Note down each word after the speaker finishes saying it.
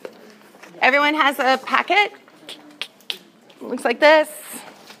Everyone has a packet. Looks like this.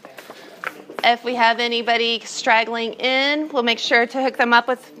 If we have anybody straggling in, we'll make sure to hook them up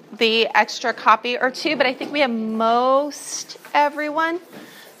with the extra copy or two, but I think we have most everyone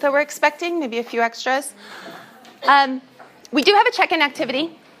that we're expecting, maybe a few extras. We do have a check-in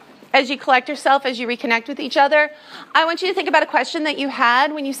activity. As you collect yourself, as you reconnect with each other, I want you to think about a question that you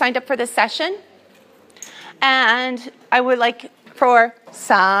had when you signed up for this session. And I would like for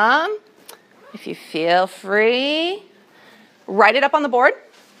some, if you feel free, write it up on the board,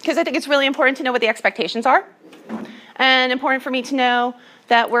 because I think it's really important to know what the expectations are, and important for me to know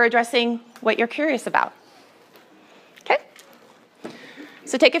that we're addressing what you're curious about. Okay?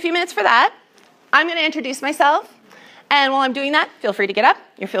 So take a few minutes for that. I'm going to introduce myself, and while I'm doing that, feel free to get up.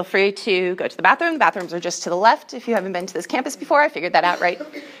 You feel free to go to the bathroom. The bathrooms are just to the left if you haven't been to this campus before. I figured that out right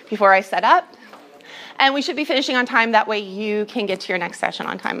before I set up. And we should be finishing on time. That way you can get to your next session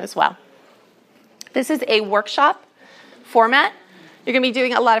on time as well. This is a workshop format. You're going to be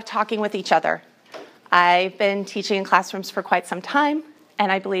doing a lot of talking with each other. I've been teaching in classrooms for quite some time,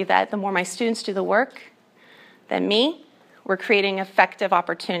 and I believe that the more my students do the work than me, we're creating effective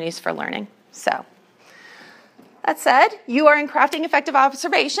opportunities for learning. So, that said, you are in crafting effective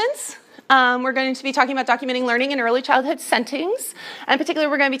observations. We're going to be talking about documenting learning in early childhood settings, and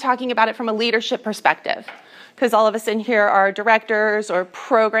particularly we're going to be talking about it from a leadership perspective, because all of us in here are directors or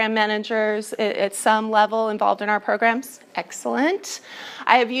program managers at some level involved in our programs. Excellent.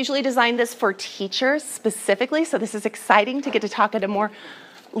 I have usually designed this for teachers specifically, so this is exciting to get to talk at a more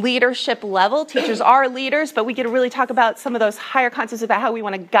leadership level. Teachers are leaders, but we get to really talk about some of those higher concepts about how we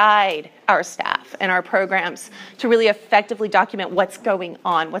want to guide our staff and our programs to really effectively document what's going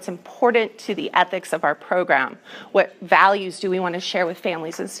on, what's important to the ethics of our program, what values do we want to share with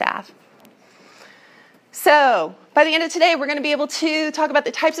families and staff. So, by the end of today, we're going to be able to talk about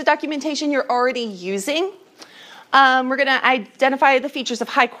the types of documentation you're already using. We're going to identify the features of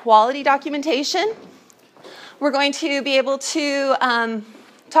high-quality documentation. We're going to be able to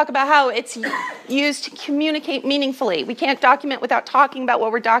talk about how it's used to communicate meaningfully. We can't document without talking about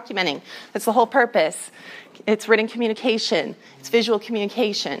what we're documenting. That's the whole purpose. It's written communication. It's visual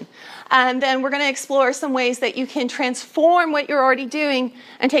communication. And then we're going to explore some ways that you can transform what you're already doing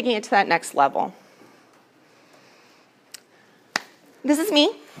and taking it to that next level. This is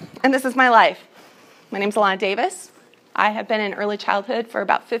me, and this is my life. My name's Alana Davis. I have been in early childhood for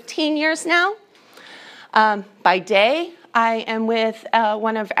about 15 years now. By day, I am with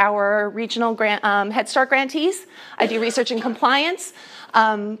one of our regional Head Start grantees. I do research and compliance,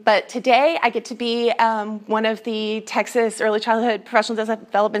 but today I get to be one of the Texas Early Childhood Professional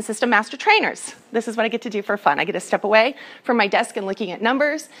Development System Master Trainers. This is what I get to do for fun. I get to step away from my desk and looking at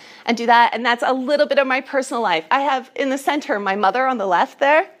numbers and do that, and that's a little bit of my personal life. I have in the center my mother on the left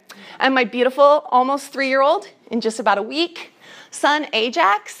there, and my beautiful almost 3-year-old in just about a week son,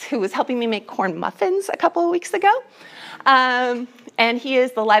 Ajax, who was helping me make corn muffins a couple of weeks ago. And he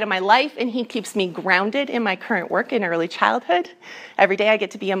is the light of my life, and he keeps me grounded in my current work in early childhood. Every day I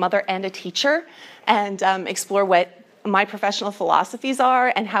get to be a mother and a teacher and explore what my professional philosophies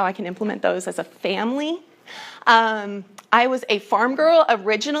are and how I can implement those as a family. I was a farm girl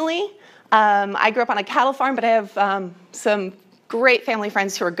originally. I grew up on a cattle farm, but I have some great family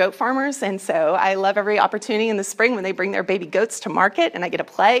friends who are goat farmers, and so I love every opportunity in the spring when they bring their baby goats to market and I get to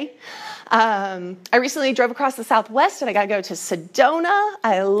play. I recently drove across the Southwest and I got to go to Sedona.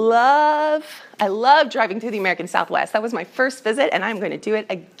 I love driving through the American Southwest. That was my first visit, and I'm going to do it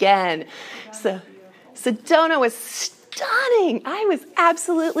again. So Sedona was stunning. I was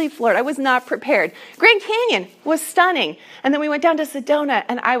absolutely floored. I was not prepared. Grand Canyon was stunning. And then we went down to Sedona,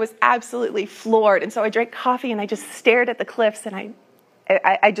 and I was absolutely floored. And so I drank coffee, and I just stared at the cliffs, and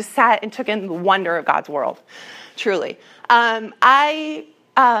I just sat and took in the wonder of God's world, truly. I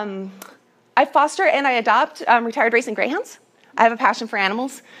foster and I adopt retired racing greyhounds. I have a passion for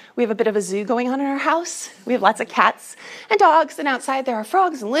animals. We have a bit of a zoo going on in our house. We have lots of cats and dogs, and outside there are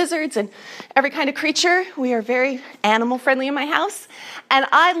frogs and lizards and every kind of creature. We are very animal friendly in my house. And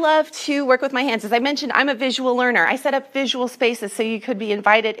I love to work with my hands. As I mentioned, I'm a visual learner. I set up visual spaces so you could be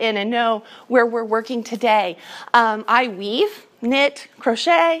invited in and know where we're working today. I weave, knit,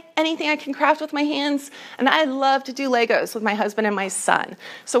 crochet, anything I can craft with my hands. And I love to do Legos with my husband and my son.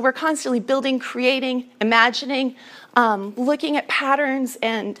 So we're constantly building, creating, imagining, looking at patterns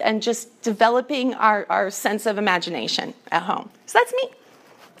and just developing our sense of imagination at home. So that's me.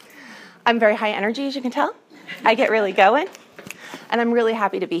 I'm very high energy, as you can tell. I get really going. And I'm really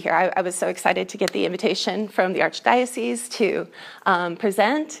happy to be here. I was so excited to get the invitation from the Archdiocese to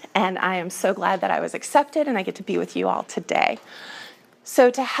present, and I am so glad that I was accepted and I get to be with you all today. So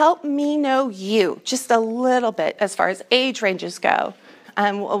to help me know you just a little bit as far as age ranges go,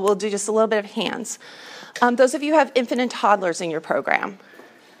 we'll do just a little bit of hands. Those of you who have infant and toddlers in your program.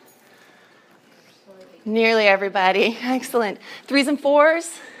 Nearly everybody. Excellent. 3s and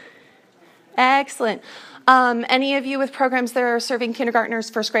 4s? Excellent. Any of you with programs that are serving kindergartners,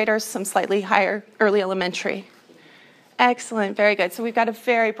 first graders, some slightly higher early elementary? Excellent. Very good. So we've got a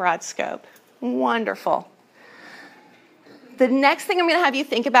very broad scope. Wonderful. The next thing I'm going to have you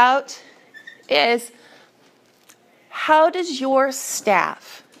think about is, how does your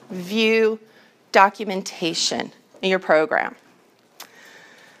staff view documentation in your program?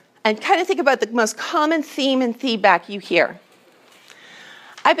 And kind of think about the most common theme and feedback you hear.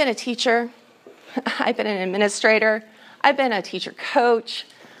 I've been a teacher. I've been an administrator. I've been a teacher coach.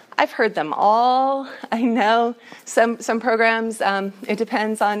 I've heard them all. I know some programs, it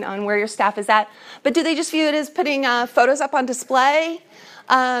depends on where your staff is at. But do they just view it as putting photos up on display?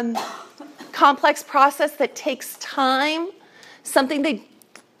 Complex process that takes time? Something they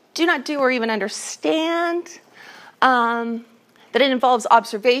do not do or even understand? That it involves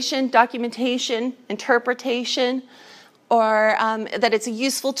observation, documentation, interpretation, or that it's a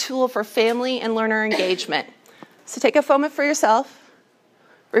useful tool for family and learner engagement. So take a moment for yourself.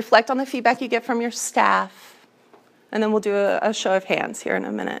 Reflect on the feedback you get from your staff, and then we'll do a show of hands here in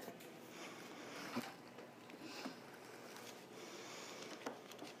a minute.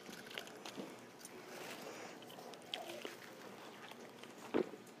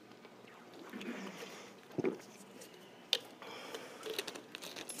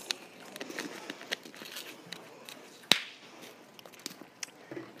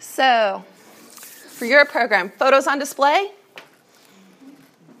 So, for your program, photos on display?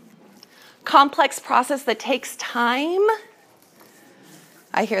 Complex process that takes time.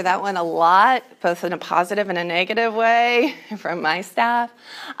 I hear that one a lot, both in a positive and a negative way from my staff.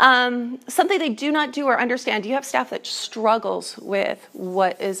 Something they do not do or understand. Do you have staff that struggles with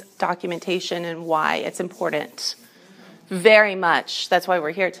what is documentation and why it's important? Very much. That's why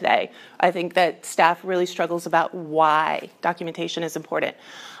we're here today. I think that staff really struggles about why documentation is important.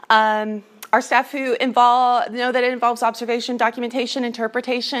 Our staff who know that it involves observation, documentation,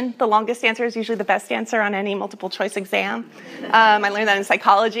 interpretation. The longest answer is usually the best answer on any multiple choice exam. I learned that in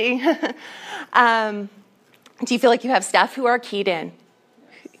psychology. Do you feel like you have staff who are keyed in?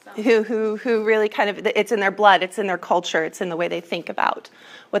 Who really kind of, it's in their blood, it's in their culture, it's in the way they think about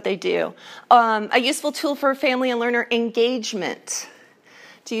what they do. A useful tool for family and learner engagement.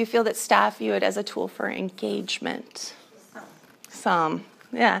 Do you feel that staff view it as a tool for engagement? Some.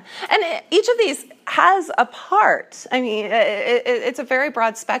 Yeah, and each of these has a part. I mean, it's a very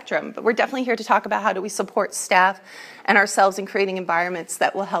broad spectrum, but we're definitely here to talk about how do we support staff and ourselves in creating environments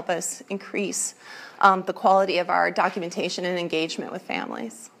that will help us increase the quality of our documentation and engagement with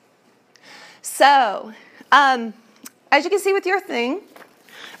families. So, as you can see with your thing,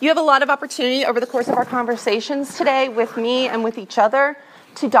 you have a lot of opportunity over the course of our conversations today with me and with each other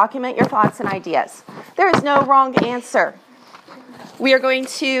to document your thoughts and ideas. There is no wrong answer. We are going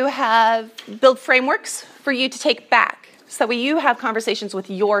to build frameworks for you to take back so that you have conversations with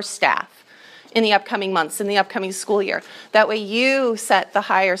your staff in the upcoming months, in the upcoming school year. That way you set the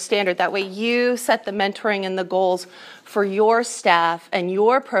higher standard. That way you set the mentoring and the goals for your staff and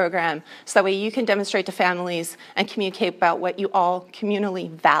your program so that way you can demonstrate to families and communicate about what you all communally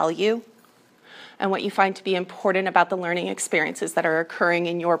value and what you find to be important about the learning experiences that are occurring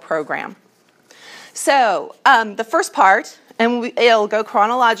in your program. So the first part, and it'll go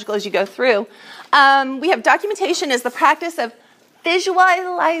chronological as you go through, we have documentation as the practice of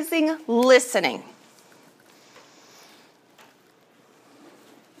visualizing listening.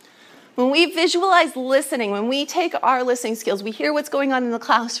 When we visualize listening, when we take our listening skills, we hear what's going on in the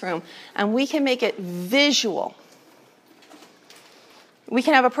classroom, and we can make it visual. We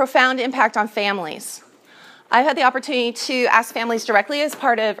can have a profound impact on families. I've had the opportunity to ask families directly as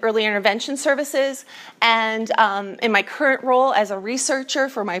part of early intervention services, and in my current role as a researcher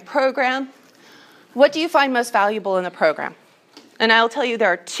for my program, what do you find most valuable in the program? And I'll tell you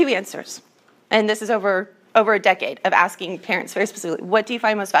there are two answers, and this is over a decade of asking parents very specifically, what do you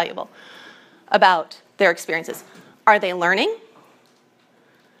find most valuable about their experiences? Are they learning?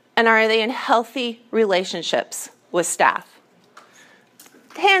 And are they in healthy relationships with staff?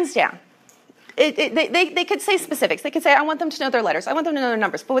 Hands down. They could say specifics. They could say, I want them to know their letters. I want them to know their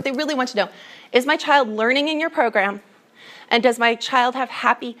numbers. But what they really want to know is my child learning in your program? And does my child have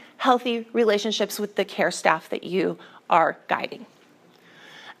happy, healthy relationships with the care staff that you are guiding?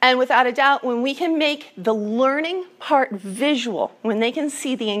 And without a doubt, when we can make the learning part visual, when they can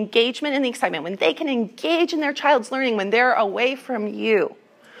see the engagement and the excitement, when they can engage in their child's learning when they're away from you,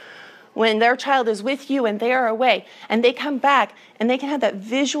 when their child is with you and they are away, and they come back and they can have that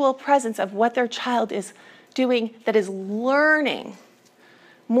visual presence of what their child is doing that is learning,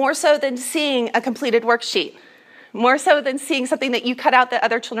 more so than seeing a completed worksheet, more so than seeing something that you cut out that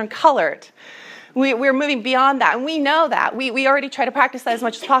other children colored. We're moving beyond that, and we know that. We already try to practice that as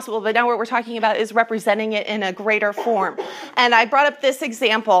much as possible, but now what we're talking about is representing it in a greater form. And I brought up this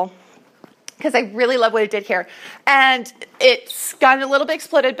example because I really love what it did here. And it's gotten a little bit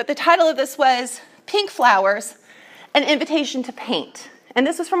exploded, but the title of this was Pink Flowers, An Invitation to Paint. And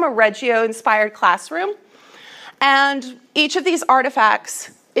this was from a Reggio-inspired classroom. And each of these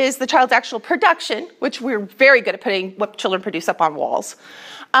artifacts is the child's actual production, which we're very good at putting what children produce up on walls.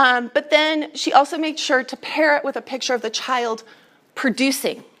 But then she also made sure to pair it with a picture of the child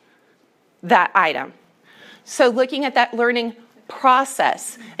producing that item. So looking at that learning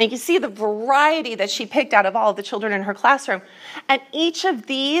process, and you can see the variety that she picked out of all of the children in her classroom. And each of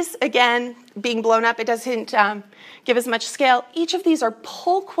these, again, being blown up, it doesn't give as much scale. Each of these are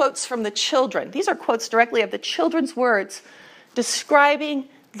pull quotes from the children. These are quotes directly of the children's words describing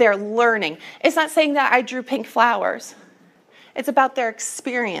their learning. It's not saying that I drew pink flowers. It's about their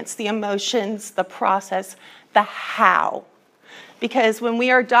experience, the emotions, the process, the how. Because when we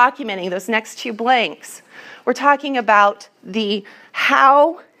are documenting those next two blanks, we're talking about the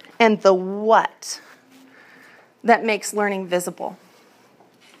how and the what that makes learning visible.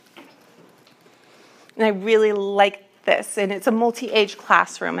 And I really like this, and it's a multi-age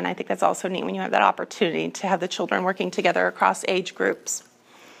classroom, and I think that's also neat when you have that opportunity to have the children working together across age groups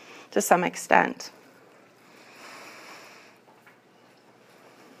to some extent.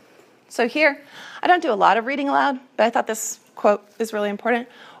 So here, I don't do a lot of reading aloud, but I thought this quote is really important.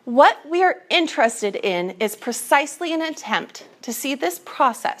 What we are interested in is precisely an attempt to see this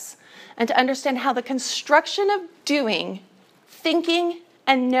process and to understand how the construction of doing, thinking,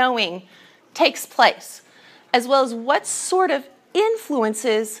 and knowing takes place, as well as what sort of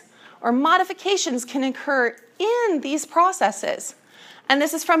influences or modifications can occur in these processes. And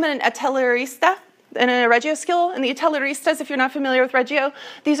this is from an Atelierista and a Reggio skill. And the Atelieristas, if you're not familiar with Reggio,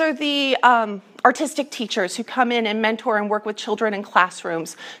 these are the artistic teachers who come in and mentor and work with children in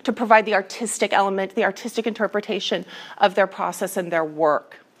classrooms to provide the artistic element, the artistic interpretation of their process and their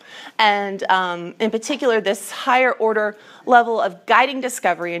work. And in particular, this higher order level of guiding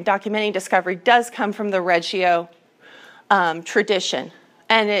discovery and documenting discovery does come from the Reggio tradition.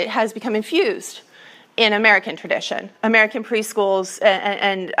 And it has become infused in American tradition. American preschools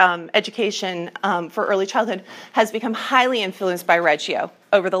and education for early childhood has become highly influenced by Reggio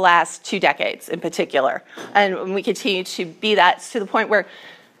over the last 2 decades in particular. And we continue to be that to the point where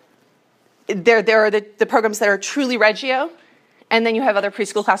there are the programs that are truly Reggio, and then you have other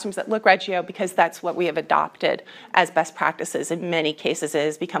preschool classrooms that look Reggio because that's what we have adopted as best practices. In many cases, it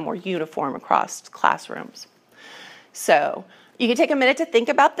has become more uniform across classrooms. So you can take a minute to think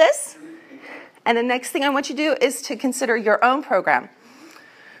about this. And the next thing I want you to do is to consider your own program.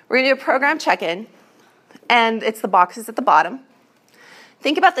 We're going to do a program check-in, and it's the boxes at the bottom.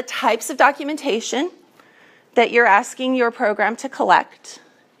 Think about the types of documentation that you're asking your program to collect,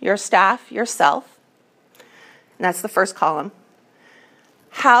 your staff, yourself, and that's the first column.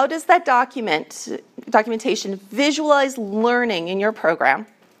 How does that documentation visualize learning in your program?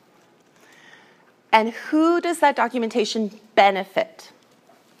 And who does that documentation benefit?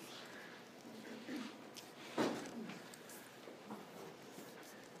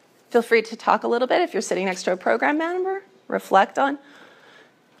 Feel free to talk a little bit if you're sitting next to a program member. Reflect on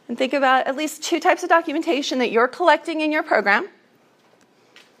and think about at least 2 types of documentation that you're collecting in your program.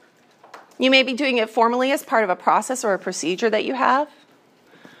 You may be doing it formally as part of a process or a procedure that you have.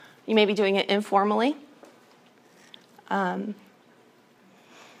 You may be doing it informally. But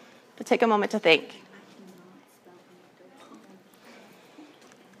take a moment to think.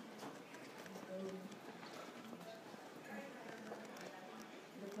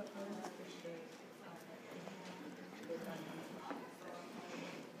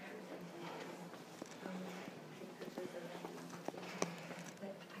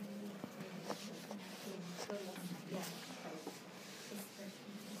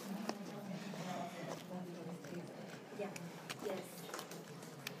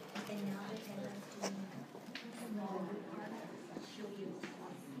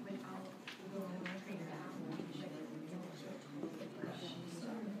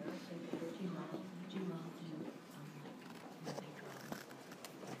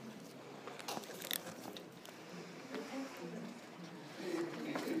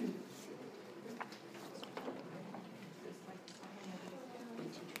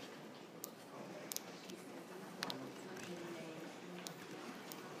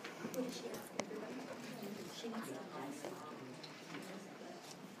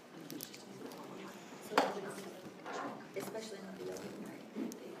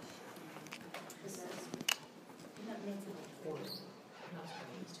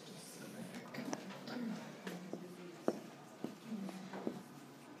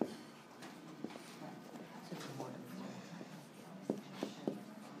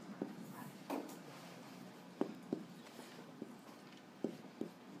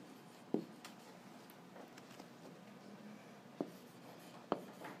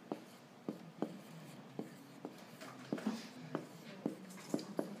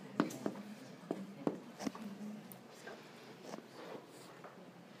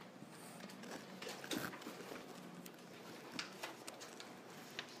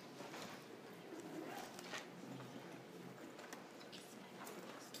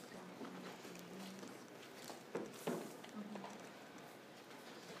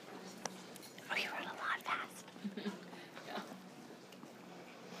 Oh, you wrote a lot fast.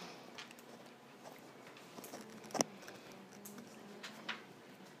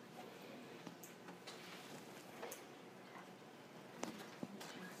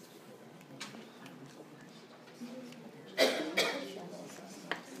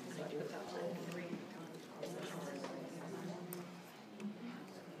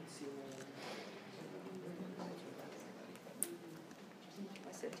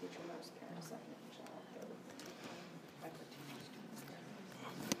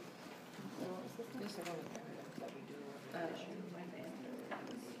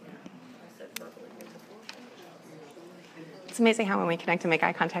 It's amazing how when we connect and make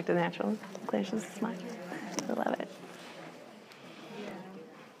eye contact, the natural inclinations to smile. I love it.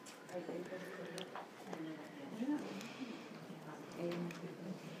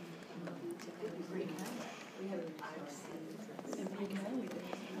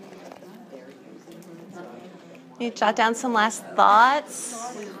 You jot down some last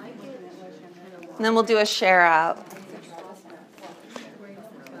thoughts, and then we'll do a share out.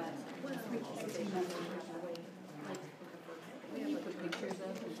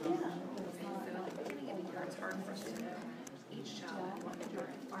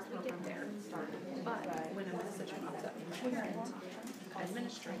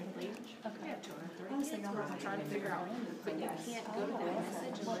 Administratively, we have 230 kids we're trying to figure out, but you can't go to that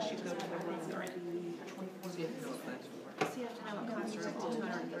message unless you go to the room they're in. So you have to know what classroom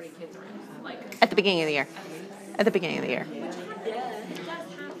 230 kids are in. Like At the beginning of the year. At the beginning of the year.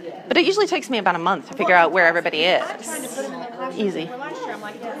 But it usually takes me about a month to figure out where everybody is. Easy.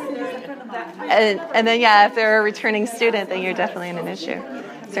 And then, yeah, if they're a returning student, then you're definitely in an issue.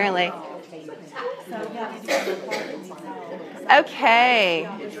 Certainly. Okay.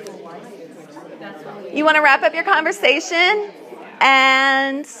 You want to wrap up your conversation?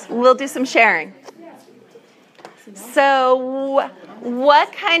 And we'll do some sharing. So,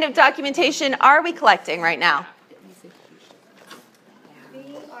 what kind of documentation are we collecting right now?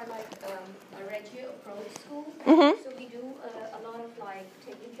 We are like a Reggio approach school. Mm-hmm. So we do a lot of like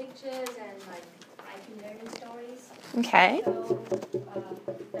taking pictures and like writing learning stories. Okay. So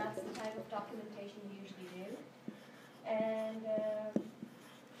that's the type of documentation we usually do. And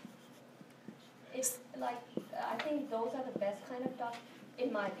it's like, I think those are the best kind of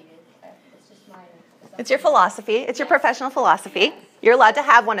in my view. It's just my It's your philosophy. It's your professional philosophy. You're allowed to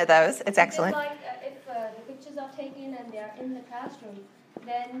have one of those. It's excellent. It's like if the pictures are taken and they're in the classroom,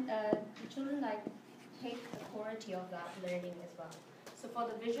 then the children like take the quality of that learning as well. So for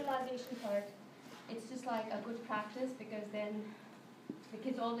the visualization part, it's just like a good practice because then the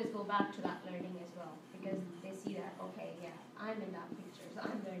kids always go back to that learning as well because they see that, okay, yeah, I'm in that picture, so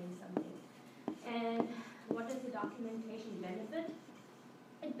I'm learning something. And what does the documentation benefit?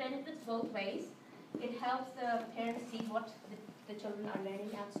 It benefits both ways. It helps the parents see what the children are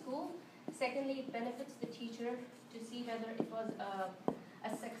learning at school. Secondly, it benefits the teacher to see whether it was a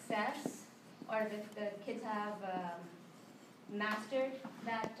success or if the kids have mastered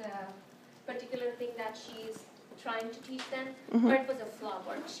that particular thing that she's trying to teach them, or it was a flop,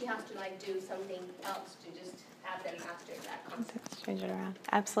 or she has to like do something else to just have them master that concept. Change it around.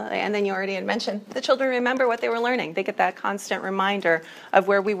 Absolutely. And then you already had mentioned the children remember what they were learning. They get that constant reminder of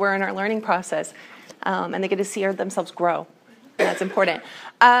where we were in our learning process. And they get to see themselves grow. And that's important.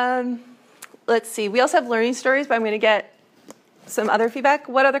 Let's see. We also have learning stories, but I'm going to get some other feedback.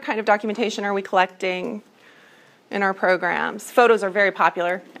 What other kind of documentation are we collecting in our programs? Photos are very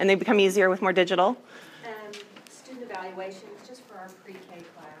popular, and they become easier with more digital. Student evaluations, just for our pre-K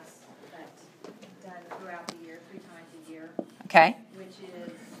class, that's done throughout the year, 3 times a year. Okay. Which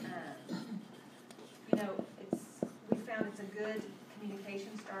is, we found it's a good communication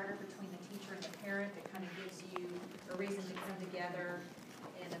conversation starter between the teacher and the parent that kind of gives you a reason to come together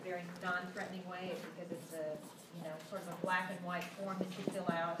in a very non-threatening way, because it's a, sort of a black and white form that you fill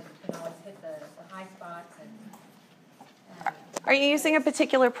out, and you can always hit the high spots. Are you using a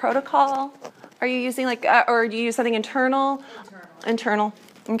particular protocol? Are you using or do you use something internal? Internal.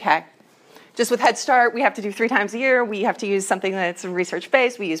 Okay. Just with Head Start, we have to do 3 times a year. We have to use something that's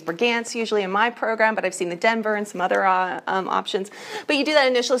research-based. We use Brigance usually in my program, but I've seen the Denver and some other options. But you do that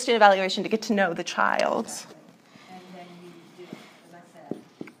initial student evaluation to get to know the child. And then you do, as I said,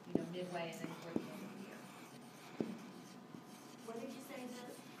 midway and then toward the end of the year. What did you say the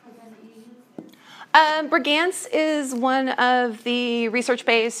program that you use? Brigance is one of the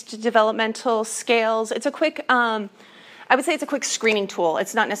research-based developmental scales. It's a quick, I would say it's a quick screening tool.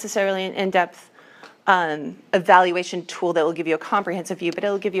 It's not necessarily an in-depth evaluation tool that will give you a comprehensive view, but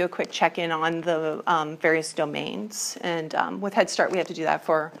it'll give you a quick check-in on the various domains. And with Head Start, we have to do that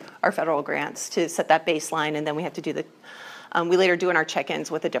for our federal grants to set that baseline, and then we have to do we later do in our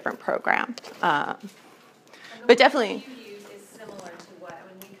check-ins with a different program. But definitely. What you use is similar to what,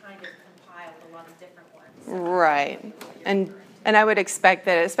 we kind of compiled a lot of different ones. Right. And I would expect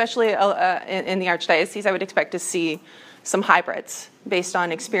that, especially in the Archdiocese, I would expect to see some hybrids based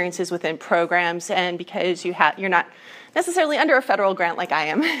on experiences within programs, and because you're not necessarily under a federal grant like I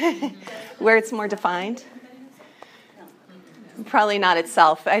am, where it's more defined. Probably not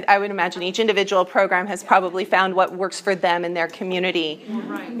itself. I would imagine each individual program has probably found what works for them in their community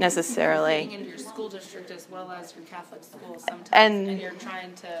necessarily. Being in your school district as well as your Catholic school sometimes, And you're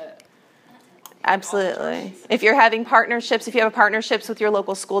trying to... Absolutely. If you're having partnerships, if you have partnerships with your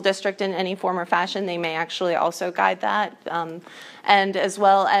local school district in any form or fashion, they may actually also guide that. And as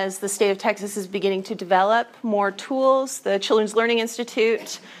well as the state of Texas is beginning to develop more tools, the Children's Learning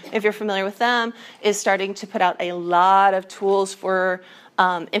Institute, if you're familiar with them, is starting to put out a lot of tools for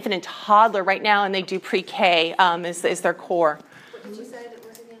infant and toddler right now, and they do pre-K is their core. What did you say that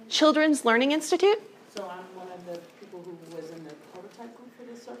was again? Children's Learning Institute? So I'm one of the people who was in the prototype group for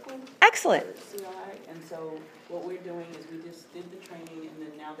this circle. Excellent. For CLI, and so what we're doing is we just did the training, and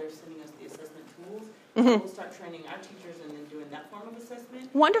then now they're sending us the assessment tools. So we'll start training our teachers and then doing that form of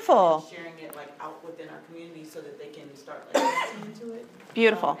assessment. Wonderful. And sharing it out within our community so that they can start listening to it.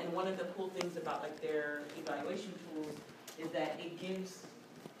 Beautiful. And one of the cool things about their evaluation tools is that it gives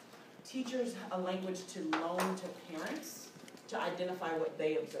teachers a language to loan to parents to identify what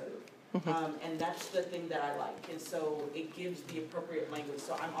they observe. And that's the thing that I like. And so it gives the appropriate language.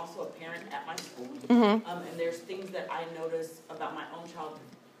 So I'm also a parent at my school. And there's things that I notice about my own child,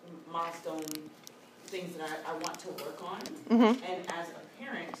 milestone things that I want to work on. And as a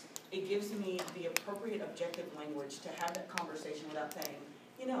parent, it gives me the appropriate objective language to have that conversation without saying,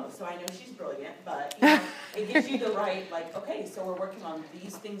 so I know she's brilliant, but it gives you the right, okay, so we're working on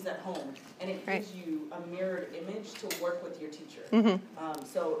these things at home, and it gives you a mirrored image to work with your teacher.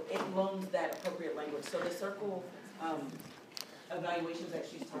 So it loans that appropriate language. So the circle evaluations that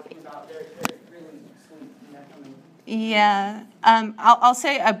she's talking about, they're really sweet. Yeah, I'll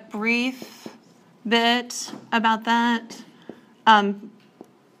say a brief bit about that.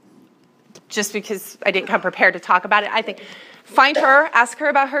 Just because I didn't come prepared to talk about it, I think find her, ask her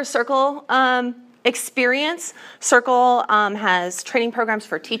about her Circle experience. Circle has training programs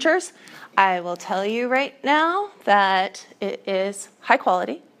for teachers. I will tell you right now that it is high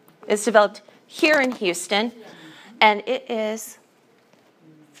quality. It's developed here in Houston, and it is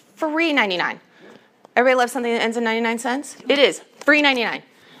 $3.99. Everybody loves something that ends in 99 cents? It is $3.99.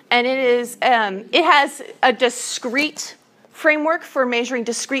 And it has a discrete framework for measuring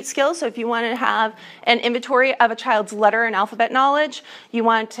discrete skills. So if you want to have an inventory of a child's letter and alphabet knowledge, you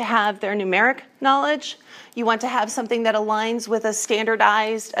want to have their numeric knowledge, you want to have something that aligns with a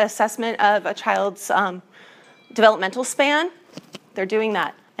standardized assessment of a child's developmental span, they're doing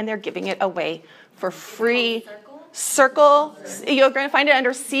that. And they're giving it away for free. Circle, you're going to find it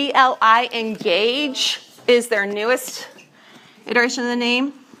under CLI Engage is their newest iteration of the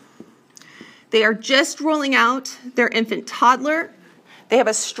name. They are just rolling out their infant toddler. They have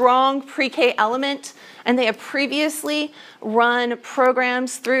a strong pre-K element, and they have previously run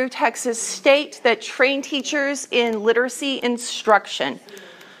programs through Texas State that train teachers in literacy instruction.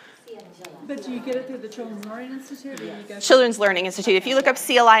 But do you get it through the Children's Learning Institute? Or you go Children's Learning Institute. If you look up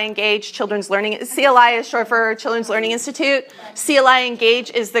CLI Engage, Children's Learning, CLI is short for Children's Learning Institute. CLI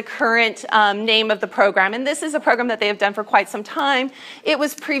Engage is the current name of the program, and this is a program that they have done for quite some time. It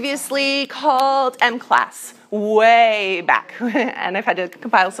was previously called M-Class, way back, and I've had to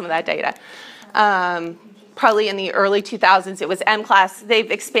compile some of that data. Probably in the early 2000s, it was M-Class. They've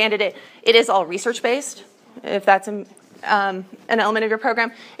expanded it. It is all research-based, if that's an element of your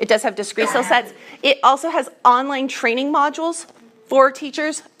program, it does have discrete skill sets. It also has online training modules for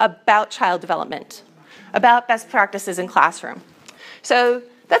teachers about child development, about best practices in classroom. So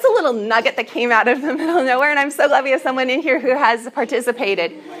that's a little nugget that came out of the middle of nowhere, and I'm so glad we have someone in here who has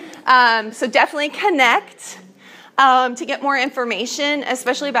participated. So definitely connect to get more information,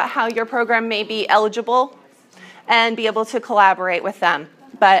 especially about how your program may be eligible, and be able to collaborate with them.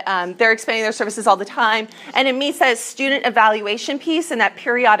 But they're expanding their services all the time, and it meets that student evaluation piece and that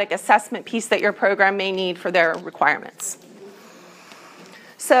periodic assessment piece that your program may need for their requirements.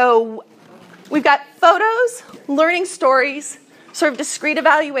 So we've got photos, learning stories, sort of discrete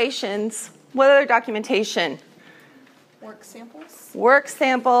evaluations. What other documentation? Work samples. Work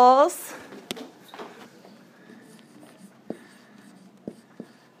samples.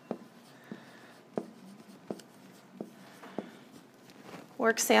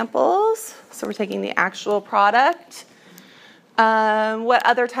 Work samples. So we're taking the actual product. What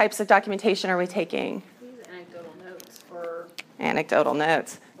other types of documentation are we taking? These anecdotal notes for. Anecdotal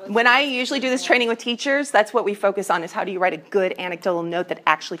notes. When I usually do this training with teachers, that's what we focus on, is how do you write a good anecdotal note that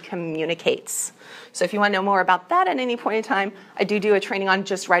actually communicates. So if you want to know more about that at any point in time, I do a training on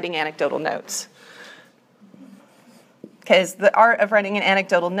just writing anecdotal notes. Because the art of writing an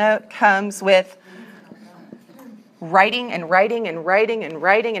anecdotal note comes with writing and writing and writing and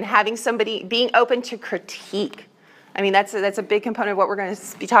writing and having somebody being open to critique. I mean, that's a big component of what we're going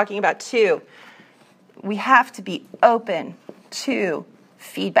to be talking about too. We have to be open to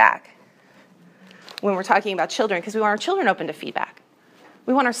feedback when we're talking about children, because we want our children open to feedback.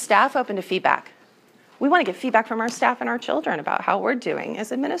 We want our staff open to feedback. We want to get feedback from our staff and our children about how we're doing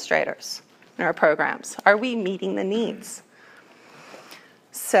as administrators in our programs. Are we meeting the needs?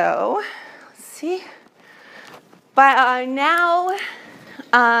 So, let's see. By now,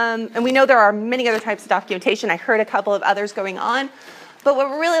 and we know there are many other types of documentation. I heard a couple of others going on. But what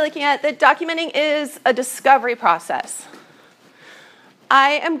we're really looking at, that documenting is a discovery process.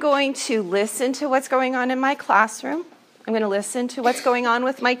 I am going to listen to what's going on in my classroom. I'm going to listen to what's going on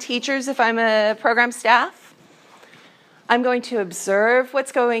with my teachers if I'm a program staff. I'm going to observe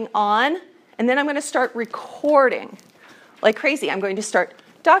what's going on, and then I'm going to start recording like crazy. I'm going to start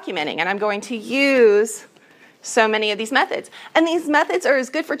documenting, and I'm going to use so many of these methods. And these methods are as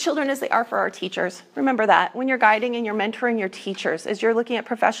good for children as they are for our teachers. Remember that when you're guiding and you're mentoring your teachers, as you're looking at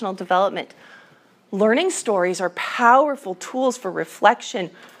professional development. Learning stories are powerful tools for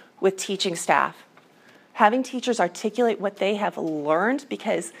reflection with teaching staff. Having teachers articulate what they have learned,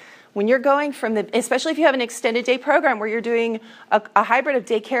 because when you're going from especially if you have an extended day program where you're doing a hybrid of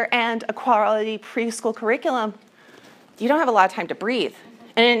daycare and a quality preschool curriculum, you don't have a lot of time to breathe.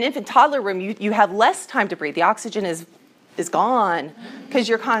 And in an infant toddler room, you have less time to breathe. The oxygen is gone because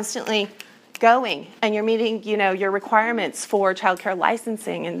you're constantly going and you're meeting, your requirements for childcare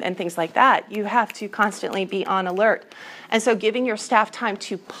licensing and things like that. You have to constantly be on alert. And so giving your staff time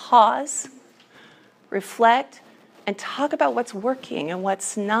to pause, reflect, and talk about what's working and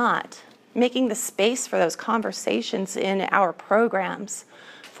what's not, making the space for those conversations in our programs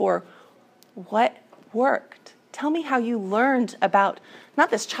for what worked. Tell me how you learned about, not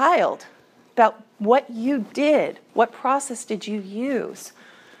this child, about what you did. What process did you use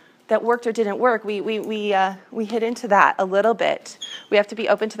that worked or didn't work? We hit into that a little bit. We have to be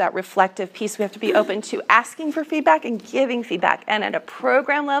open to that reflective piece. We have to be open to asking for feedback and giving feedback. And at a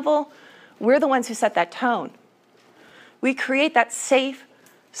program level, we're the ones who set that tone. We create that safe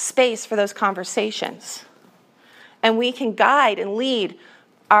space for those conversations. And we can guide and lead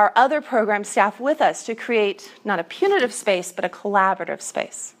our other program staff with us to create not a punitive space, but a collaborative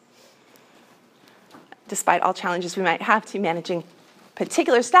space. Despite all challenges we might have to managing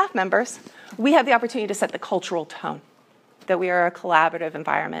particular staff members, we have the opportunity to set the cultural tone, that we are a collaborative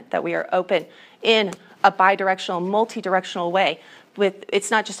environment, that we are open in a bi-directional, multi-directional way.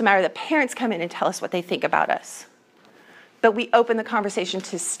 It's not just a matter that parents come in and tell us what they think about us, but we open the conversation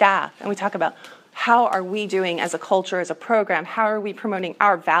to staff and we talk about how are we doing as a culture, as a program, how are we promoting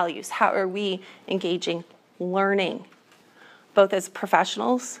our values, how are we engaging learning, both as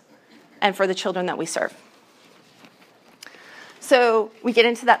professionals and for the children that we serve. So we get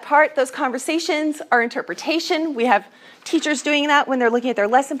into that part, those conversations, our interpretation. We have teachers doing that when they're looking at their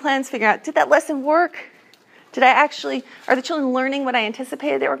lesson plans, figuring out, did that lesson work? Are the children learning what I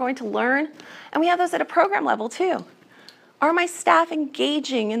anticipated they were going to learn? And we have those at a program level too. Are my staff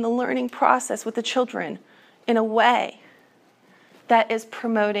engaging in the learning process with the children in a way that is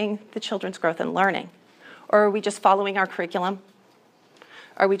promoting the children's growth and learning? Or are we just following our curriculum?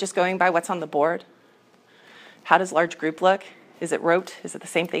 Are we just going by what's on the board? How does large group look? Is it rote? Is it the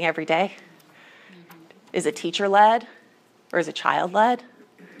same thing every day? Is it teacher-led? or is it child-led?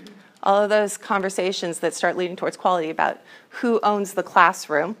 All of those conversations that start leading towards quality about who owns the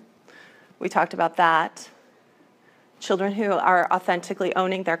classroom. We talked about that. Children who are authentically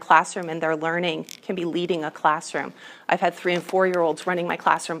owning their classroom and their learning can be leading a classroom. I've had 3- and 4-year-olds running my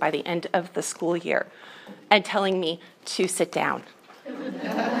classroom by the end of the school year and telling me to sit down.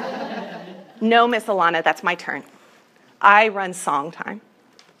 No, Miss Alana, that's my turn. I run song time.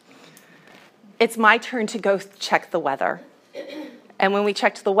 It's my turn to go check the weather. And when we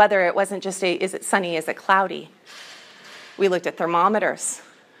checked the weather, it wasn't just is it sunny, is it cloudy? We looked at thermometers.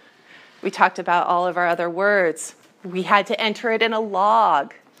 We talked about all of our other words. We had to enter it in a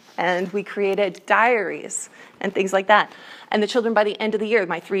log, and we created diaries and things like that. And the children, by the end of the year,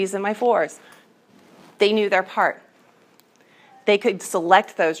 my 3s and my 4s, they knew their part. They could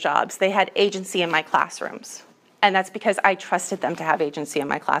select those jobs. They had agency in my classrooms. And that's because I trusted them to have agency in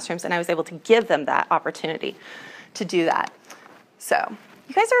my classrooms, and I was able to give them that opportunity to do that. So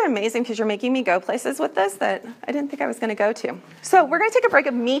you guys are amazing because you're making me go places with this that I didn't think I was going to go to. So we're going to take a break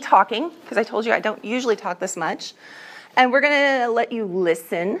of me talking, because I told you I don't usually talk this much. And we're going to let you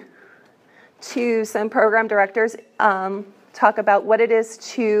listen to some program directors talk about what it is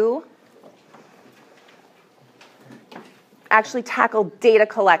to actually tackle data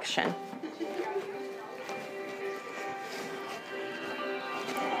collection.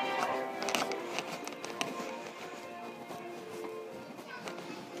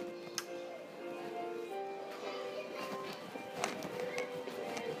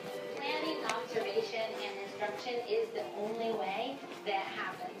 Is the only way that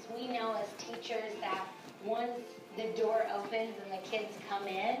happens. We know as teachers that once the door opens and the kids come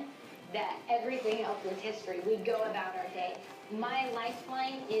in, that everything else is history. We go about our day. My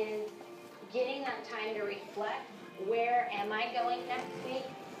lifeline is getting that time to reflect. Where am I going next week?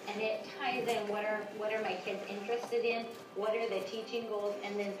 And it ties in what are my kids interested in? What are the teaching goals?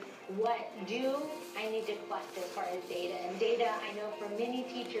 And then what do I need to collect as far as data? And data, I know for many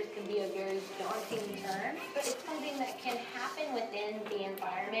teachers can be a very daunting term, but it's something that can happen within the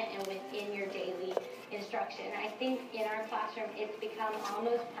environment and within your daily instruction. I think in our classroom, it's become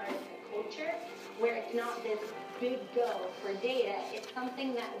almost part of the culture where it's not this big go for data. It's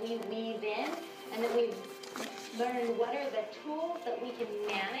something that we weave in and that we learn what are the tools that we can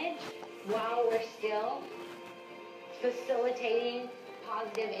manage while we're still facilitating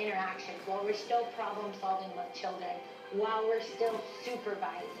positive interactions, while we're still problem solving with children, while we're still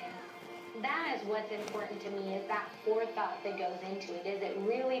supervising. That is what's important to me, is that forethought that goes into it, is it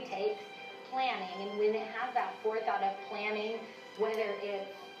really takes planning. And when it has that forethought of planning, whether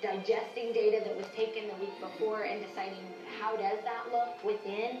it's digesting data that was taken the week before and deciding how does that look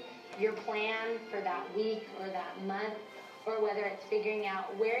within your plan for that week or that month, or whether it's figuring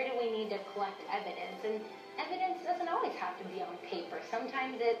out where do we need to collect evidence. And evidence doesn't always have to be on paper.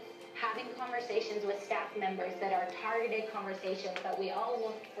 Sometimes it's having conversations with staff members that are targeted conversations that we all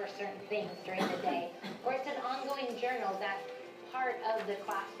looked for certain things during the day. Or it's an ongoing journal that's part of the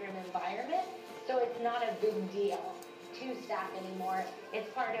classroom environment, so it's not a big deal to staff anymore. It's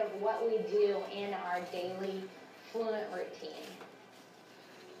part of what we do in our daily fluent routine.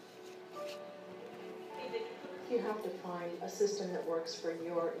 You have to find a system that works for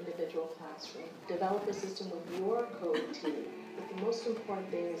your individual classroom. Develop a system with your code team. But the most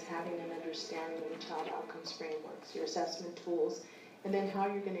important thing is having an understanding of the child outcomes frameworks, your assessment tools, and then how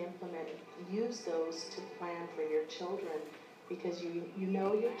you're going to implement it. Use those to plan for your children, because you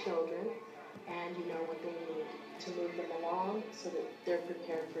know your children and you know what they need to move them along so that they're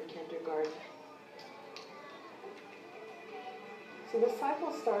prepared for kindergarten. So the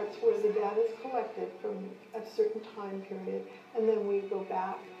cycle starts where the data is collected from a certain time period, and then we go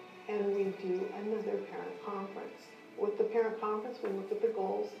back and we do another parent conference. With the parent conference, we look at the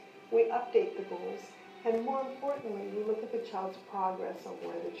goals, we update the goals, and more importantly, we look at the child's progress on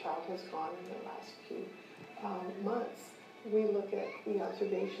where the child has gone in the last few months. We look at the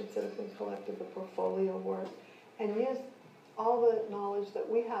observations that have been collected, the portfolio work, and use all the knowledge that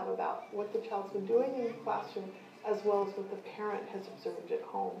we have about what the child's been doing in the classroom, as well as what the parent has observed at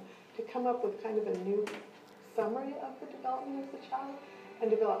home, to come up with kind of a new summary of the development of the child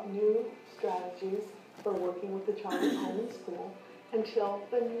and develop new strategies for working with the child at home and school until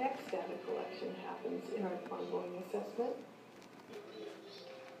the next data collection happens in our ongoing assessment.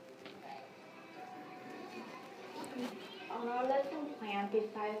 On our lesson plan,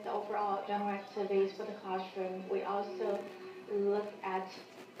 besides the overall general activities for the classroom, we also look at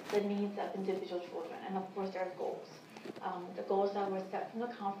the needs of individual children, and of course their goals. The goals that were set from the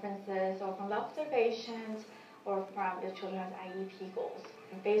conferences or from the observations or from the children's IEP goals.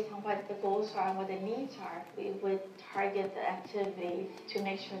 based on what the goals are and what the needs are, we would target the activities to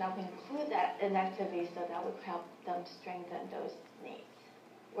make sure that we include that in activities so that would help them to strengthen those needs.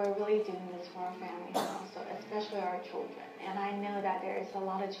 We're really doing this for our families also, especially our children. And I know that there is a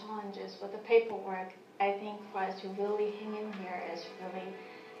lot of challenges with the paperwork. I think for us to really hang in here is really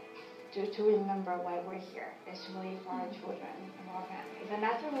to remember why we're here. It's really for our children and our families. And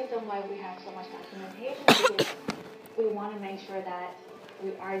that's the reason why we have so much documentation, because we want to make sure that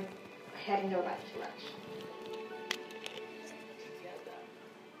we are heading the right direction.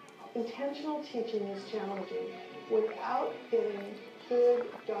 Intentional teaching is challenging. Without getting good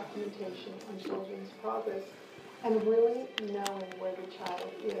documentation on children's progress and really knowing where the child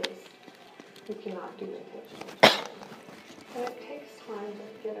is, you cannot do intentional teaching. And it takes time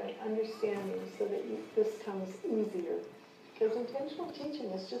to get an understanding so that this comes easier. Because intentional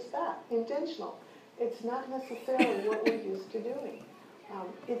teaching is just that, intentional. It's not necessarily what we're used to doing.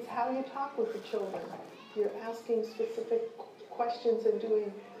 It's how you talk with the children. You're asking specific questions and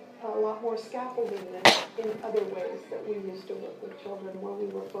doing a lot more scaffolding than in other ways that we used to work with children, where we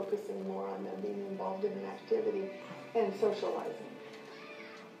were focusing more on them being involved in an activity and socializing.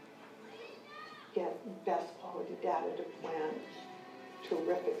 Get best quality data to plan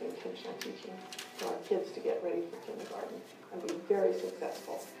terrific intentional teaching for our kids to get ready for kindergarten and be very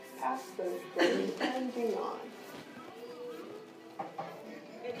successful past those grades and beyond.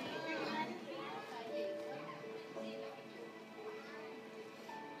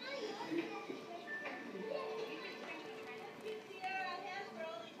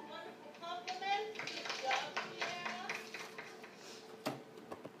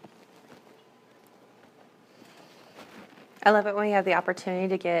 I love it when we have the opportunity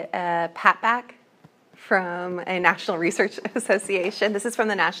to get a pat back from a National Research Association. This is from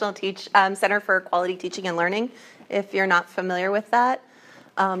the National Center for Quality Teaching and Learning. If you're not familiar with that,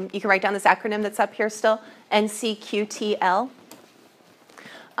 you can write down this acronym that's up here still, NCQTL.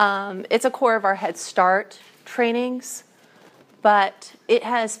 It's a core of our Head Start trainings, but it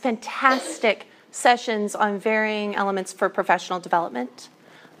has fantastic sessions on varying elements for professional development.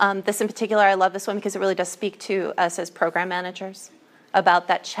 This in particular, I love this one because it really does speak to us as program managers about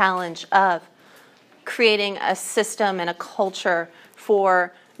that challenge of creating a system and a culture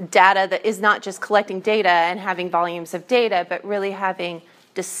for data that is not just collecting data and having volumes of data, but really having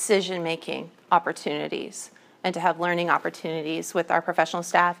decision-making opportunities and to have learning opportunities with our professional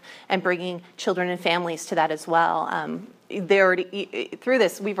staff and bringing children and families to that as well. Through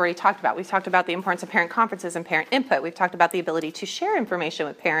this, we've talked about the importance of parent conferences and parent input. We've talked about the ability to share information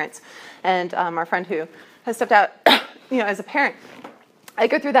with parents. And our friend who has stepped out, as a parent, I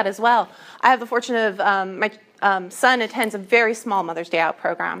go through that as well. I have the fortune of my son attends a very small Mother's Day Out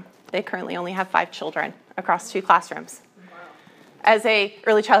program. They currently only have 5 children across 2 classrooms. Wow. As a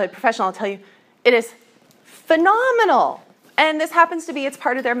early childhood professional, I'll tell you, it is phenomenal. And this happens to be, it's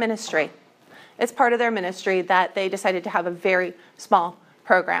part of their ministry. It's part of their ministry that they decided to have a very small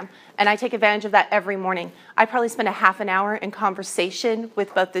program. And I take advantage of that every morning. I probably spend a half an hour in conversation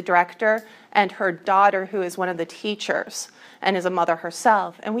with both the director and her daughter, who is one of the teachers and is a mother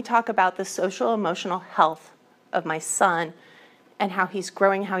herself. And we talk about the social emotional health of my son and how he's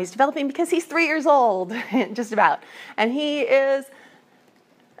growing, how he's developing, because he's 3 years old, just about. And he is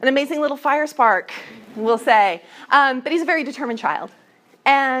an amazing little fire spark, we'll say. But he's a very determined child.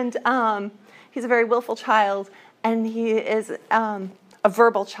 And he's a very willful child, and he is a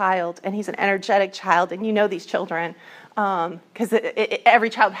verbal child, and he's an energetic child, and you know these children, because every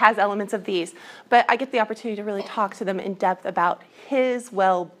child has elements of these. But I get the opportunity to really talk to them in depth about his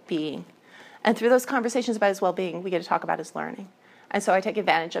well-being. And through those conversations about his well-being, we get to talk about his learning. And so I take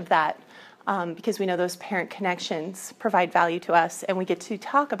advantage of that because we know those parent connections provide value to us, and we get to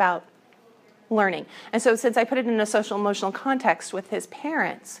talk about learning. And so since I put it in a social emotional context with his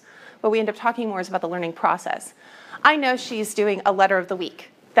parents, what we end up talking more is about the learning process. I know she's doing a letter of the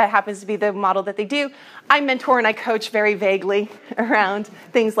week. That happens to be the model that they do. I mentor and I coach very vaguely around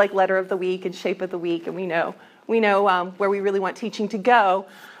things like letter of the week and shape of the week, and we know where we really want teaching to go.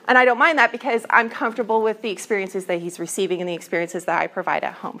 And I don't mind that because I'm comfortable with the experiences that he's receiving and the experiences that I provide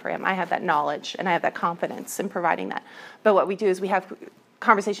at home for him. I have that knowledge and I have that confidence in providing that. But what we do is we have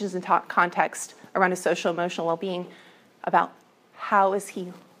conversations and context around his social emotional well-being about how is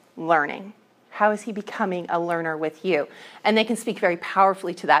he learning? How is he becoming a learner with you? And they can speak very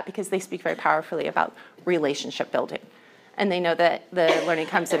powerfully to that because they speak very powerfully about relationship building. And they know that the learning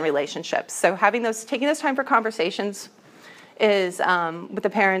comes in relationships. So taking those time for conversations is, with the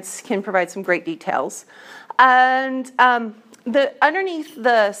parents, can provide some great details. And underneath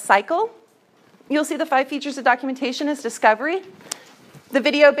the cycle, you'll see the 5 features of documentation is discovery. The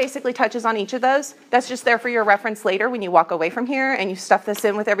video basically touches on each of those. That's just there for your reference later when you walk away from here and you stuff this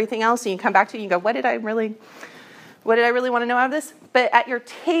in with everything else and you come back to it and you go, what did I really want to know out of this? But at your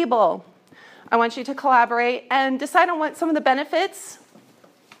table, I want you to collaborate and decide on what some of the benefits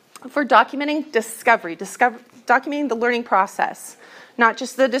for documenting discovery, documenting the learning process, not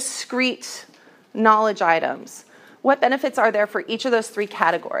just the discrete knowledge items. What benefits are there for each of those 3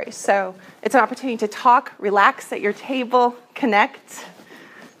 categories? So it's an opportunity to talk, relax at your table, connect,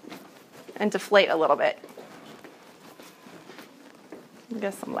 and deflate a little bit.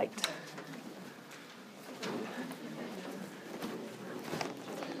 Get some light.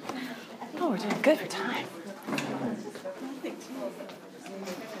 Oh, we're doing good for time.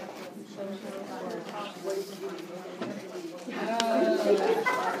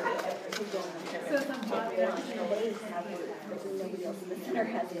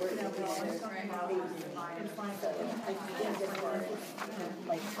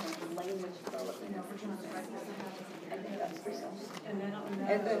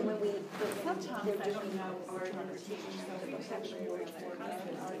 And then when we, sometimes I don't know our teaching, so we actually work for our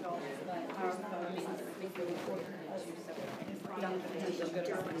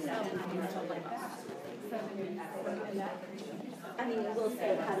I mean, we'll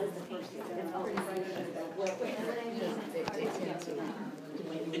say, how does the first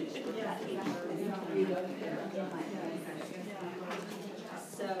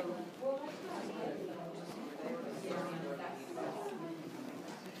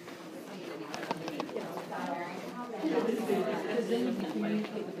because then you can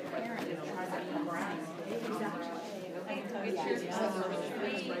communicate with the parent and try to grasp.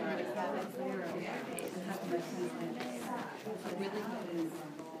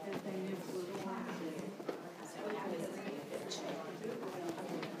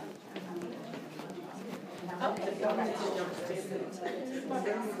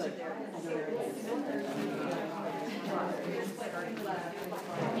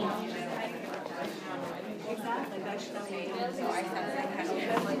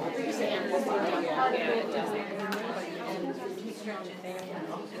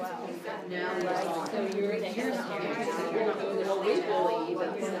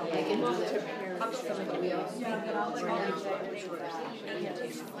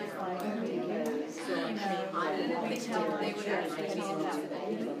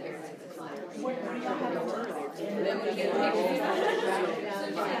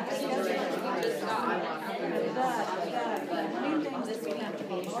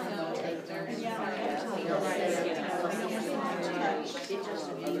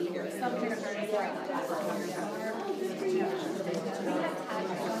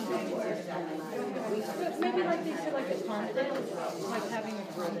 Maybe like they feel like a conflict, like having a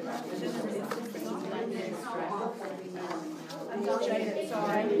group. I'm not jaded,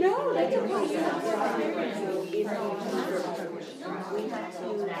 sorry. No, that's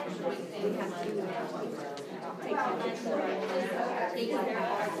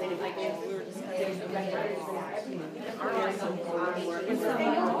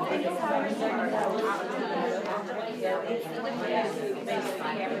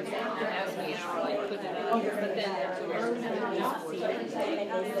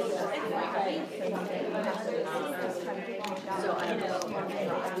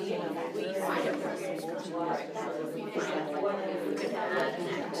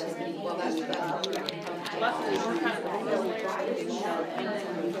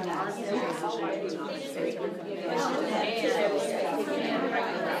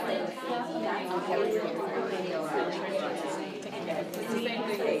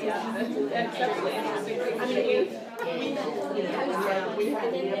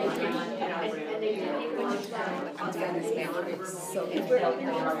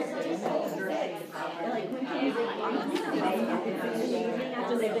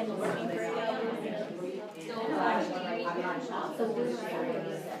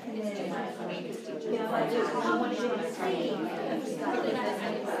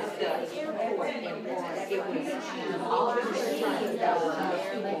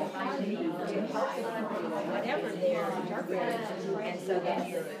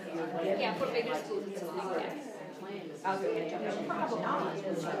yeah, for bigger schools, it's I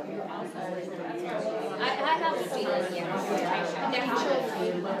have a feeling,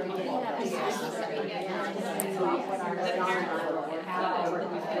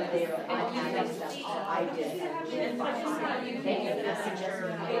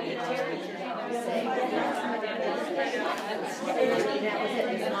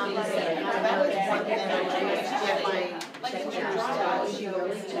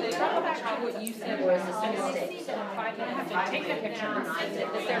 back to what you said, where it's a mistake, so if I have to take a picture and send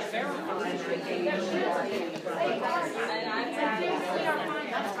it, that they're verified.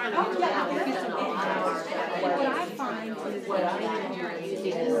 What I find is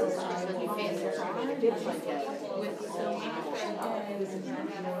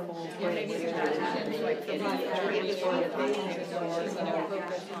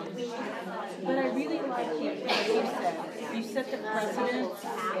but I really like what you said. You set the precedent,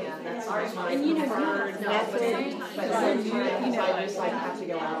 and you know, method, but then you know, have to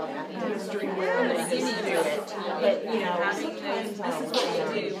go out and history where they used to do it. But, you know, sometimes this is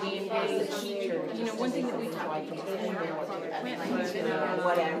what we do. We engage the teacher. you know, one thing that we talked about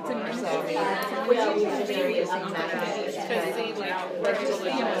Whatever. So, we use various methods.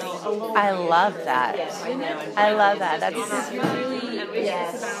 I love that. I love that. That's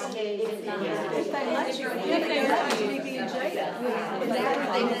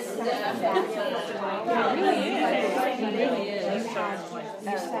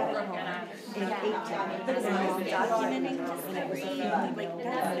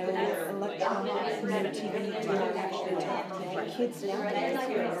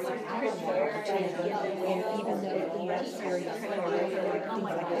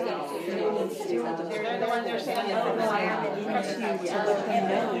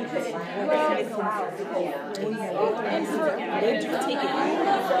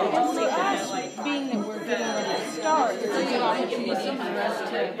being that we're getting ready to start, it's a good opportunity for us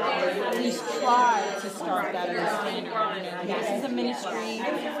to at least try to start that understanding. You know, this is a ministry,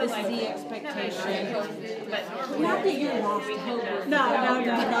 this is the expectation. Not that you're lost hope. No, not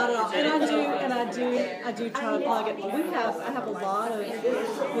at all. And I do try to plug it. I have a lot of,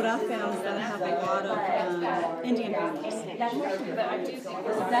 what I found is that I have a lot of Indian families.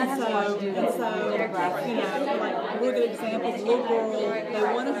 And so, you know, like, we're good examples. Little girl,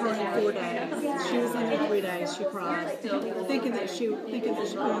 they wanted her in 4 days. She was in there 3 days. She cried, thinking that she put in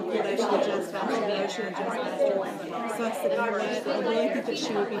 4 days. She would just faster. No, she would just faster. So I said, you know what? I really think that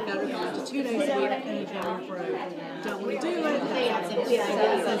she would be better going to 2 days a week and enjoying fruit. Don't want to do it. That's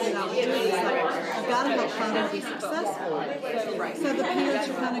something I would do. It's like, I've got to help find her to be successful. So the parents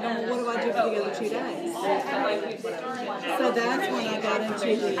are kind of going, well, what do I do for the other 2 days? So that's when I got into the,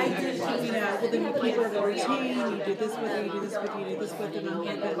 you know, well, then you keep her in a routine, you do this with her, you do this with her, you do this with her, and I'm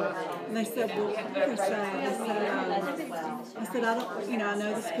thinking, and they said, well, I said, I don't, you know, I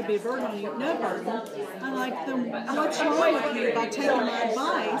know this could be a burden on you. No burden. I'm like, then what's wrong with you by taking my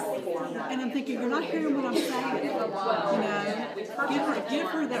advice? And I'm thinking, you're not hearing what I'm saying. You know, give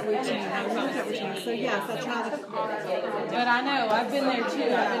her that routine. I love that routine. So yes, I try to. But I know, I've been there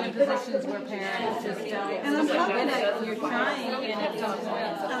too. I've been in positions where parents just don't. And I'm hoping that you're trying, and it doesn't.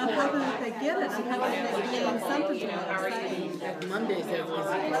 And I'm hoping that they get it. I'm hoping that they're getting something from what I'm saying. Mondays, you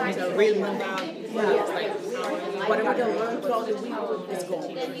know, really Monday. It's like whatever they learn throughout the week is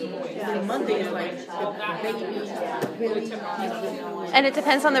gone. And Monday is like the baby really. And it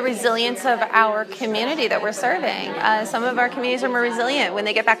depends on the resilience of our community that we're serving. Some of our communities are more resilient. When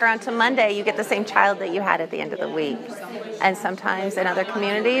they get back around to Monday, you get the same child that you had at the end of the week. And sometimes in other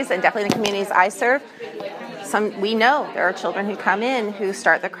communities, and definitely in the communities I serve, we know there are children who come in who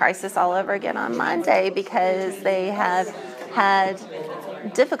start the crisis all over again on Monday because they have had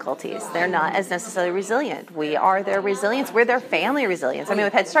difficulties. They're not as necessarily resilient. We are their resilience. We're their family resilience. I mean,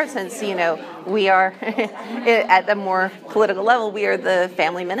 with Head Start, since, you know, we are at the more political level, we are the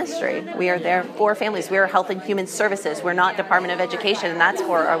family ministry. We are there for families. We are Health and Human Services. We're not Department of Education, and that's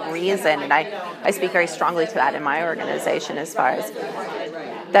for a reason. And I speak very strongly to that in my organization as far as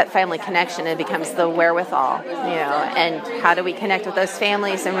that family connection. It becomes the wherewithal, you know, and how do we connect with those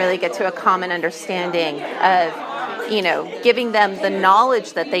families and really get to a common understanding of, you know, giving them the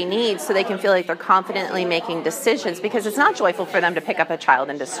knowledge that they need so they can feel like they're confidently making decisions, because it's not joyful for them to pick up a child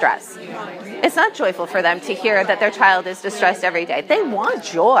in distress. It's not joyful for them to hear that their child is distressed every day. They want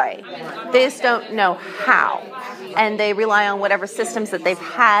joy. They just don't know how. And they rely on whatever systems that they've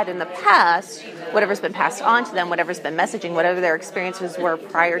had in the past, whatever's been passed on to them, whatever's been messaging, whatever their experiences were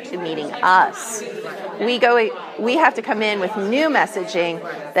prior to meeting us. We have to come in with new messaging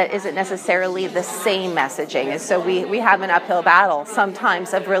that isn't necessarily the same messaging. And so we have an uphill battle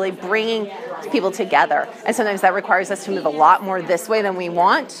sometimes of really bringing people together. And sometimes that requires us to move a lot more this way than we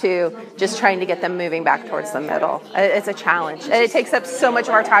want to, just trying to get them moving back towards the middle. It's a challenge. And it takes up so much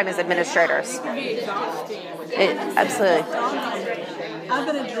of our time as administrators. Absolutely. I've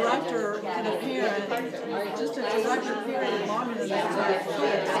been a director and a parent, just a director parent longer than that.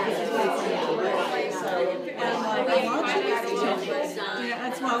 aren't you listening to it?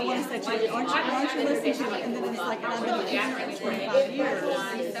 That's why I want to say to you, aren't you listening to it? And then it's like, I've been a parent for 25 years.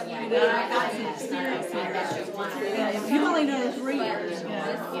 I've got some experience here. You only know 3 years.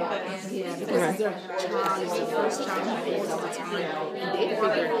 Because their child is the first child all the time. And they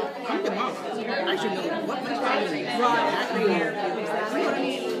figure, I'm the mom. I should know what my child needs.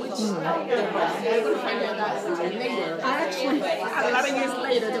 They're going to find out that and they were. Actually, a lot of years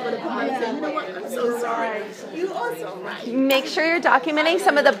later, they're going to come out and say, you know what, I'm so sorry. You are so right. Make sure you're documenting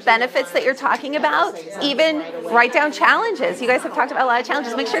some of the benefits that you're talking about. Even write down challenges. You guys have talked about a lot of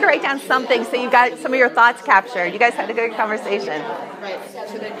challenges. Make sure to write down something so you've got some of your thoughts captured. You guys had a good conversation. Right.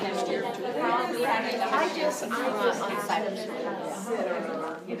 So then next year,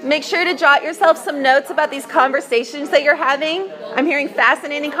 Make sure to jot yourself some notes about these conversations that you're having. I'm hearing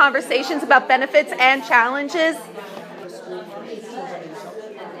fascinating conversations about benefits and challenges.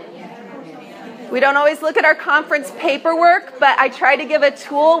 We don't always look at our conference paperwork, but I try to give a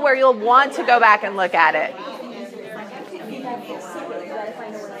tool where you'll want to go back and look at it.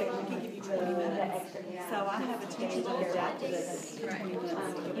 So I have a teacher that adapted it.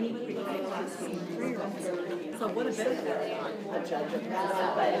 So what a benefit.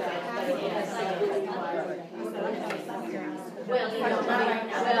 Well, you know, not right now.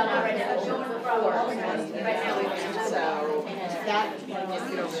 Well, not right now. Showing the floor. Right now we can. so that,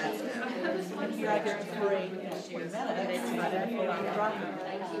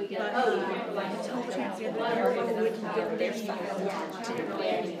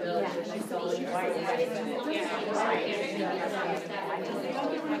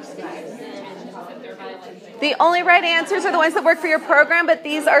 The only right answers are the ones that work for your program, but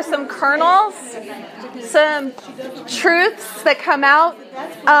these are some kernels, some truths that come out.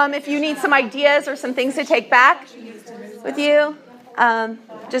 If you need some ideas or some things to take back with you,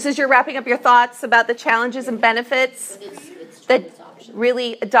 just as you're wrapping up your thoughts about the challenges and benefits, that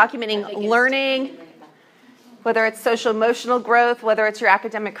really documenting learning, whether it's social emotional growth, whether it's your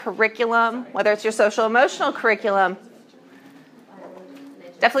academic curriculum, whether it's your social emotional curriculum.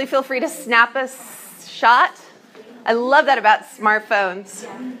 Definitely feel free to snap a shot. I love that about smartphones.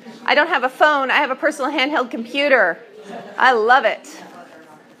 I don't have a phone, I have a personal handheld computer. I love it.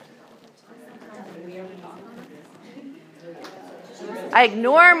 I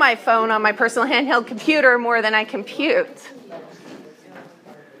ignore my phone on my personal handheld computer more than I compute.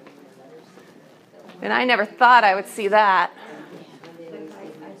 And I never thought I would see that.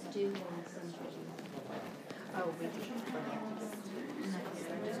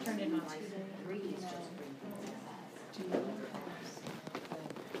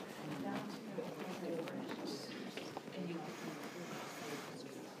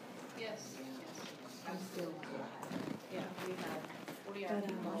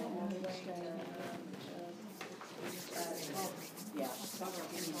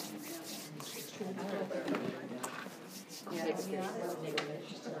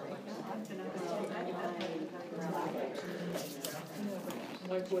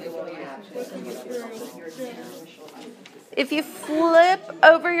 If you flip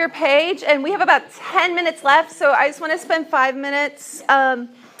over your page, and we have about 10 minutes left, so I just want to spend 5 minutes.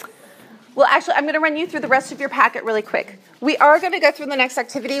 Well, actually, I'm going to run you through the rest of your packet really quick. We are going to go through the next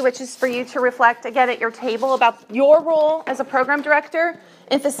activity, which is for you to reflect again at your table about your role as a program director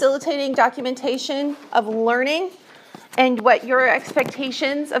in facilitating documentation of learning and what your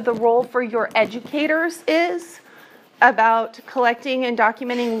expectations of the role for your educators is about collecting and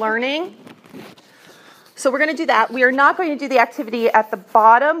documenting learning. So we're going to do that. We are not going to do the activity at the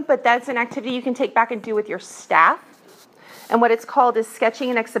bottom, but that's an activity you can take back and do with your staff. And what it's called is sketching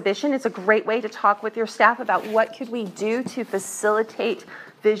an exhibition. It's a great way to talk with your staff about what could we do to facilitate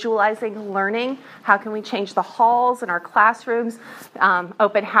visualizing learning. How can we change the halls in our classrooms?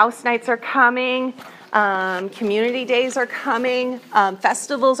 Open house nights are coming. Community days are coming.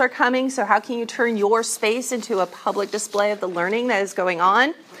 Festivals are coming. So how can you turn your space into a public display of the learning that is going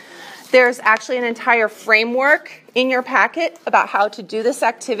on? There's actually an entire framework in your packet about how to do this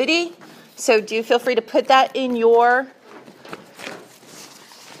activity. So do feel free to put that in your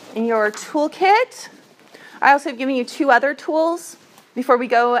toolkit. I also have given you 2 other tools before we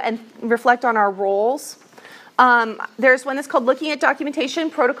go and reflect on our roles. There's one that's called Looking at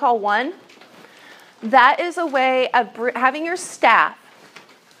Documentation, Protocol 1. That is a way of having your staff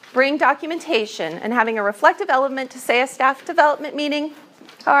bring documentation and having a reflective element to, say, a staff development meeting,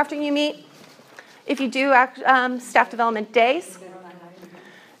 how often you meet. If you do staff development days,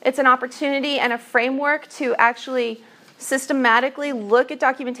 it's an opportunity and a framework to actually systematically look at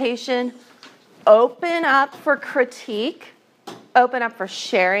documentation, open up for critique, open up for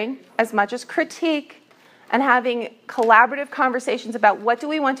sharing as much as critique, and having collaborative conversations about what do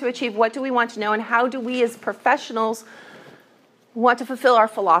we want to achieve, what do we want to know, and how do we as professionals want to fulfill our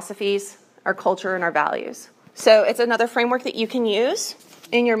philosophies, our culture, and our values. So it's another framework that you can use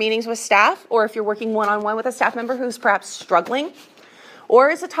in your meetings with staff, or if you're working one-on-one with a staff member who's perhaps struggling, or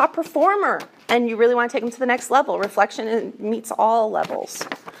is a top performer and you really want to take them to the next level. Reflection meets all levels.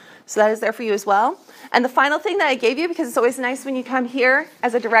 So that is there for you as well. And the final thing that I gave you, because it's always nice when you come here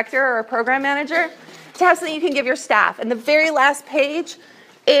as a director or a program manager, to have something you can give your staff. And the very last page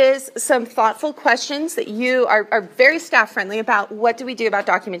is some thoughtful questions that you are very staff-friendly about. What do we do about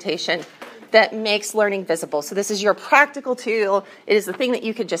documentation that makes learning visible? So this is your practical tool. It is the thing that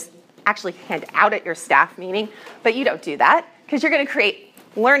you could just actually hand out at your staff meeting, but you don't do that because you're going to create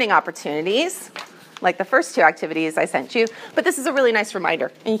learning opportunities like the first two activities I sent you, but this is a really nice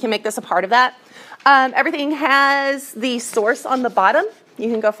reminder, and you can make this a part of that. Everything has the source on the bottom. You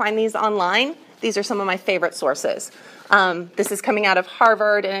can go find these online. These are some of my favorite sources. This is coming out of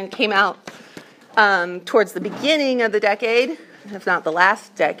Harvard, and it came out towards the beginning of the decade, if not the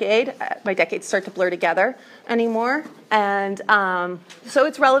last decade. My decades start to blur together anymore. And so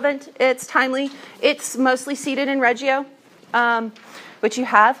it's relevant, it's timely. It's mostly seated in Reggio, which you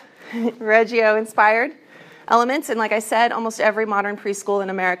have, Reggio-inspired elements. And like I said, almost every modern preschool in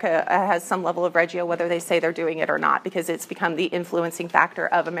America has some level of Reggio, whether they say they're doing it or not, because it's become the influencing factor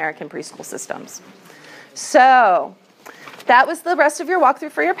of American preschool systems. So that was the rest of your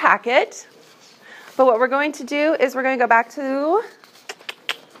walkthrough for your packet. But what we're going to do is we're going to go back to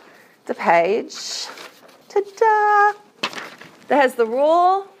the page. Ta-da! That has the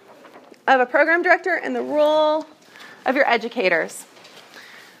role of a program director and the role of your educators.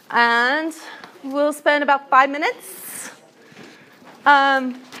 And we'll spend about 5 minutes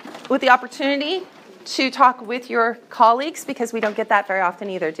with the opportunity to talk with your colleagues, because we don't get that very often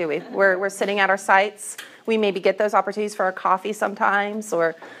either, do we? We're sitting at our sites. We maybe get those opportunities for a coffee sometimes,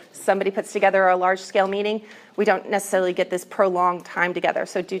 or somebody puts together a large-scale meeting. We don't necessarily get this prolonged time together.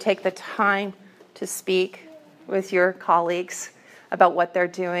 So do take the time to speak with your colleagues about what they're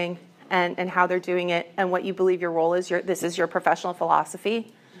doing and how they're doing it and what you believe your role is. This is your professional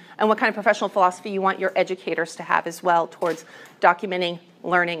philosophy, and what kind of professional philosophy you want your educators to have as well towards documenting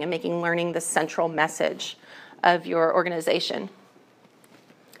learning and making learning the central message of your organization.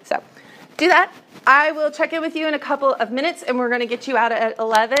 So do that. I will check in with you in a couple of minutes, and we're going to get you out at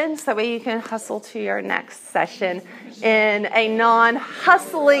 11 so that way you can hustle to your next session in a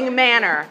non-hustling manner.